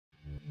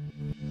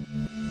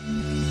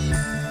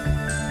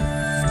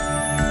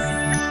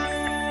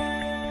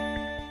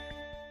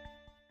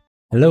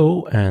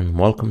Hello and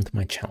welcome to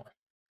my channel.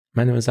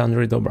 My name is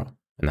Andrei Dobra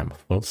and I'm a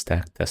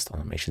full-stack test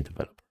automation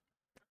developer.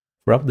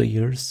 Throughout the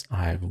years,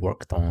 I've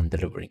worked on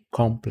delivering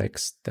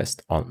complex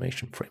test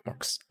automation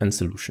frameworks and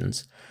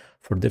solutions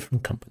for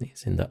different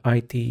companies in the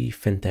IT,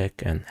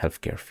 fintech, and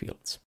healthcare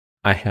fields.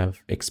 I have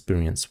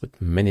experience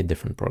with many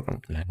different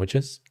programming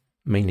languages,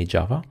 mainly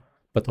Java,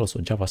 but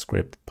also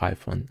JavaScript,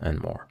 Python,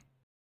 and more.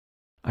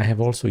 I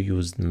have also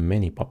used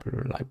many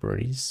popular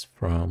libraries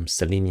from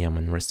Selenium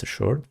and Rest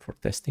Assured for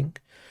testing,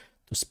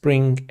 to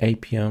Spring,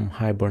 APM,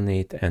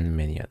 Hibernate, and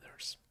many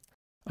others.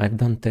 I've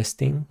done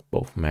testing,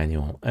 both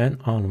manual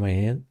and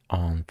automated,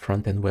 on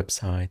front-end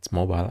websites,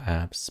 mobile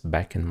apps,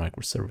 back-end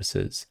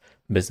microservices,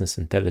 business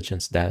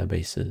intelligence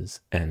databases,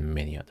 and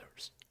many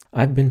others.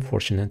 I've been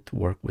fortunate to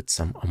work with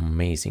some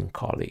amazing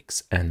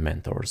colleagues and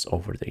mentors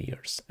over the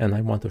years, and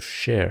I want to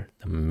share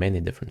the many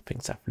different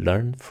things I've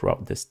learned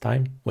throughout this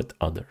time with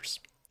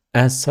others.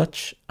 As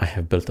such, I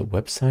have built a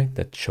website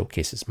that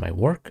showcases my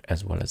work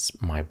as well as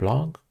my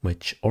blog,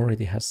 which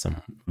already has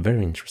some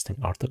very interesting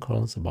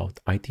articles about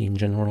IT in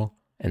general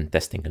and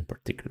testing in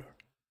particular.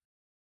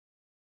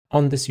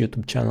 On this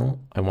YouTube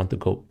channel, I want to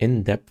go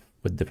in depth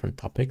with different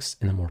topics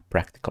in a more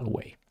practical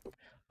way.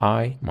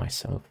 I,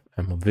 myself,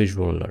 am a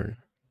visual learner,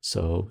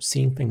 so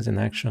seeing things in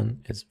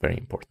action is very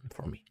important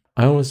for me.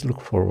 I always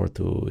look forward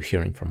to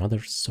hearing from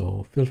others,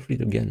 so feel free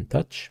to get in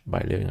touch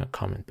by leaving a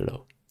comment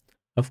below.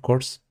 Of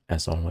course,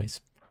 as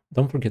always,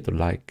 don't forget to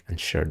like and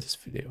share this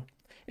video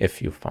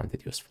if you found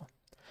it useful.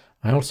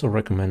 I also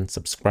recommend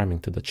subscribing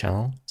to the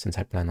channel since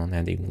I plan on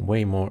adding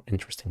way more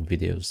interesting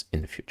videos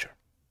in the future.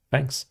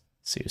 Thanks,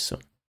 see you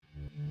soon.